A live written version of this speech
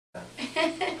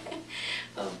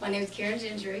My name is Karen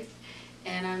Gentry,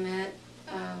 and I'm at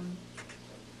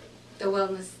the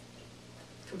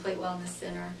Complete Wellness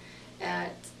Center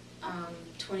at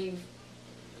 20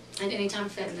 and Anytime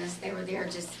Fitness. They were there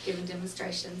just giving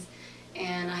demonstrations,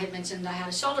 and I had mentioned I had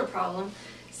a shoulder problem,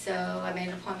 so I made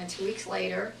an appointment 2 weeks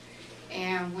later.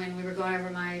 And when we were going over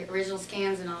my original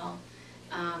scans and all,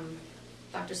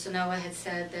 Dr. Sonoa had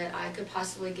said that I could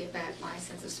possibly get back my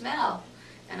sense of smell,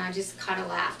 and I just kind of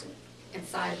laughed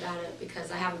inside about it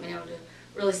because I haven't been able to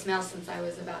really smell since I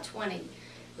was about 20,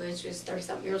 which was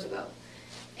 30-something years ago.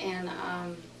 And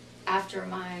after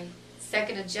my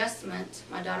second adjustment,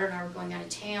 my daughter and I were going out of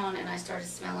town, and I started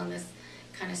smelling this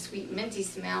kind of sweet minty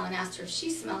smell, and asked her if she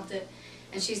smelled it,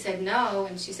 and she said no,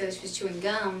 and she said she was chewing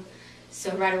gum.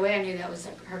 So right away I knew that was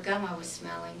her gum I was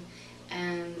smelling.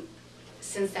 And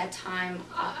since that time,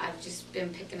 I've just been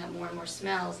picking up more and more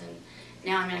smells, and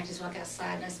now I can just walk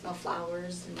outside and I smell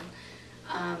flowers, and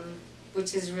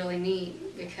which is really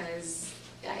neat because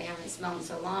I haven't smelled in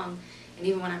so long. And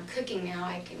even when I'm cooking now,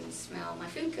 I can smell my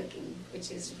food cooking,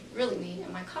 which is really neat,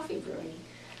 and my coffee brewing.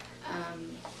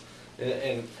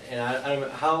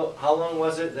 How long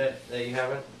was it that you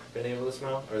haven't been able to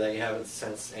smell, or that you haven't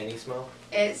sensed any smell?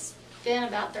 It's been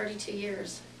about 32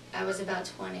 years. I was about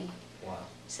 20. Wow.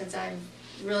 Since I've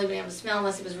really been able to smell,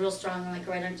 unless it was real strong, like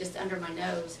just under my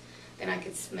nose, then I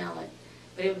could smell it.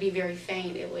 But it would be very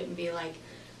faint. It wouldn't be like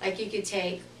you could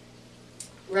take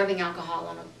rubbing alcohol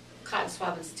on a cotton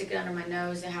swab and stick it under my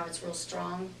nose and how it's real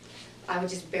strong. I would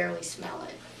just barely smell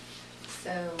it.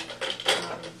 So.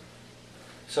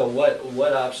 So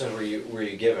what options were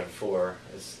you given for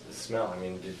the smell? I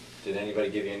mean, did anybody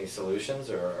give you any solutions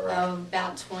or?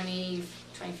 About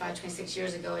 25, 26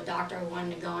 years ago, a doctor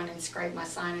wanted to go in and scrape my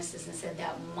sinuses and said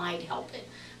that might help it,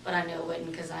 but I know it wouldn't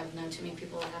because I've known too many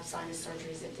people that have sinus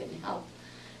surgeries that didn't help.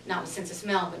 Not with sense of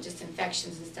smell, but just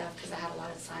infections and stuff, because I had a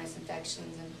lot of sinus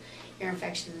infections and ear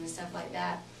infections and stuff like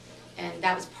that. And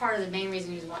that was part of the main reason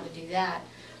he was wanting to do that.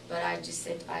 But I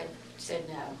said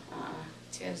no.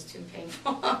 It was too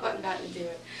painful. I'm not going to do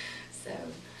it.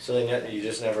 So you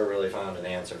just never really found an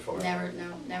answer for it?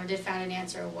 Never did find an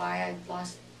answer of why I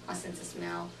lost my sense of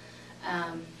smell.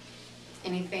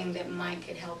 Anything that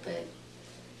could help it.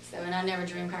 So, and I never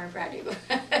dreamed chiropractic,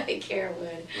 but Kara would.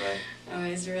 Right. I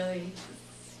mean, it's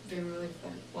been really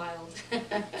fun, wild.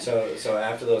 So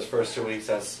after those first 2 weeks,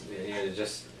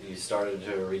 you started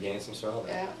to regain some smell?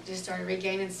 Yeah, just started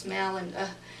regaining smell, and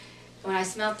when I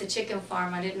smelled the chicken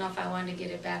farm, I didn't know if I wanted to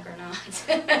get it back or not,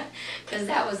 because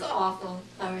that was awful.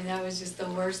 I mean, that was just the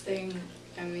worst thing.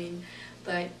 I mean,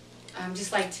 but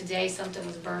just like today, something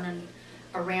was burning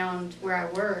around where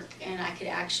I work, and I could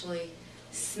actually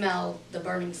smell the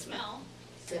burning smell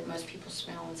that most people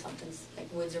smell when something's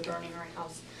like woods are burning or a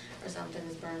house or something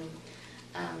is burning.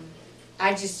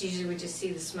 I just usually would just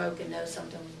see the smoke and know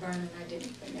something was burning.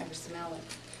 I never smell it.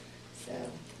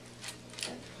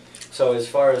 So as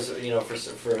far as, for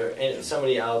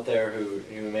somebody out there who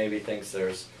maybe thinks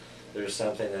there's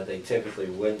something that they typically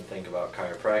wouldn't think about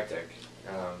chiropractic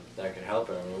that could help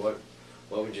them, I mean, what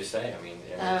would you say? I mean,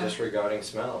 just regarding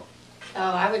smell. Oh,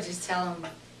 I would just tell them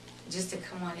just to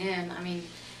come on in. I mean,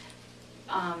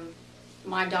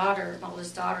 my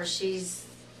oldest daughter, she's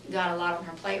got a lot on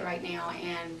her plate right now,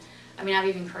 and I mean, I've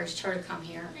even encouraged her to come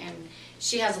here, and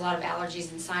she has a lot of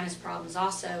allergies and sinus problems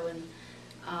also, and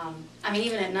I mean,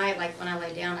 even at night, like when I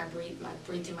lay down, I breathe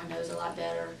through my nose a lot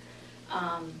better.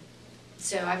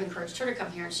 So I've encouraged her to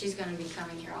come here, and she's going to be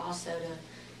coming here also to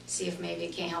see if maybe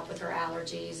it can't help with her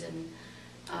allergies and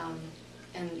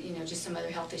just some other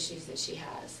health issues that she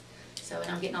has. So, and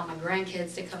I'm getting all my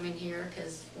grandkids to come in here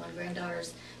because one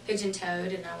granddaughter's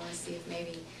pigeon-toed, and I want to see if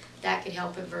maybe that could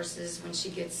help it versus when she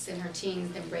gets in her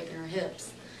teens, then breaking her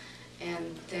hips.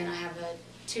 And then I have a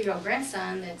 2-year-old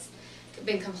grandson that's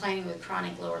been complaining with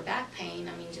chronic lower back pain.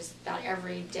 I mean, just about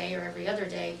every day or every other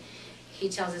day, he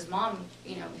tells his mom,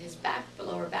 his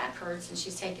lower back hurts, and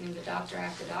she's taking him to doctor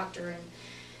after doctor, and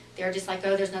they're just like,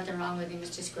 oh, there's nothing wrong with him,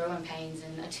 it's just growing pains,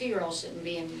 and a 2-year-old shouldn't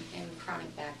be in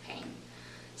chronic back pain.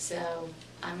 So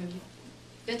I'm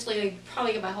eventually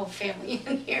probably get my whole family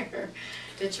in here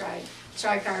to try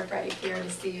chiropractic here to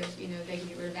see if they can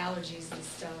get rid of allergies and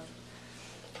stuff.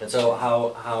 And so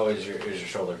how is your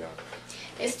shoulder going?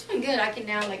 It's doing good. I can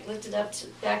now lift it up to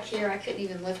back here. I couldn't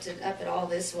even lift it up at all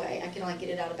this way. I can only get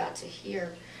it out about to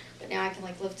here. But now I can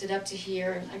lift it up to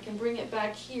here, and I can bring it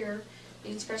back here.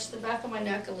 You can scratch the back of my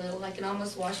neck a little. I can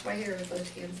almost wash my hair with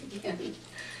both hands again.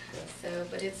 So,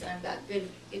 but I've got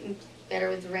getting better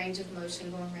with the range of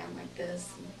motion going around like this.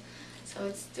 And so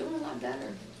it's doing a lot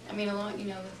better. I mean,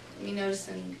 me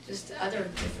noticing just other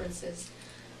differences.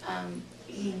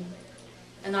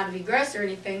 And and not to be gross or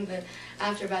anything, but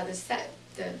after about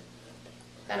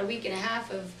about a week and a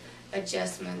half of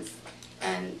adjustments,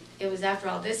 and it was after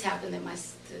all this happened that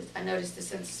I noticed the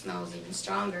sense of smell was even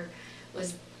stronger.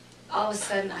 Was all of a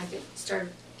sudden I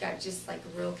got just like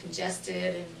real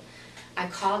congested, and I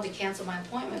called to cancel my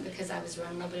appointment because I was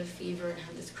running a little bit of fever and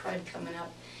had this crud coming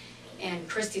up. And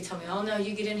Christy told me, "Oh no,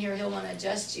 you get in here, he'll want to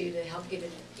adjust you to help get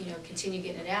it, continue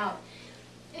getting it out."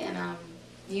 And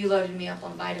you loaded me up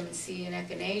on vitamin C and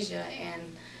echinacea,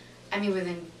 and I mean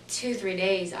within 2-3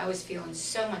 days I was feeling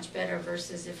so much better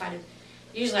versus if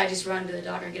usually I just run to the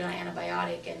doctor and get on an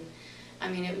antibiotic, and I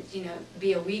mean it would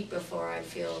be a week before I'd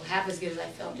feel half as good as I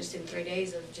felt just in 3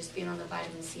 days of just being on the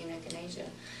vitamin C and echinacea.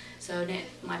 So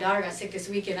my daughter got sick this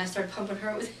weekend. I started pumping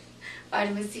her with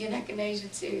vitamin C and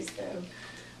echinacea too. So,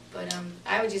 but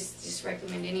I would just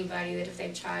recommend anybody that if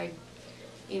they've tried,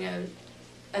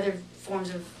 other forms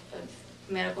of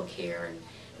medical care and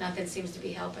nothing seems to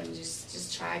be helping,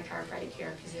 just try chiropractic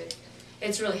care because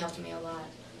it's really helped me a lot.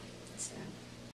 So.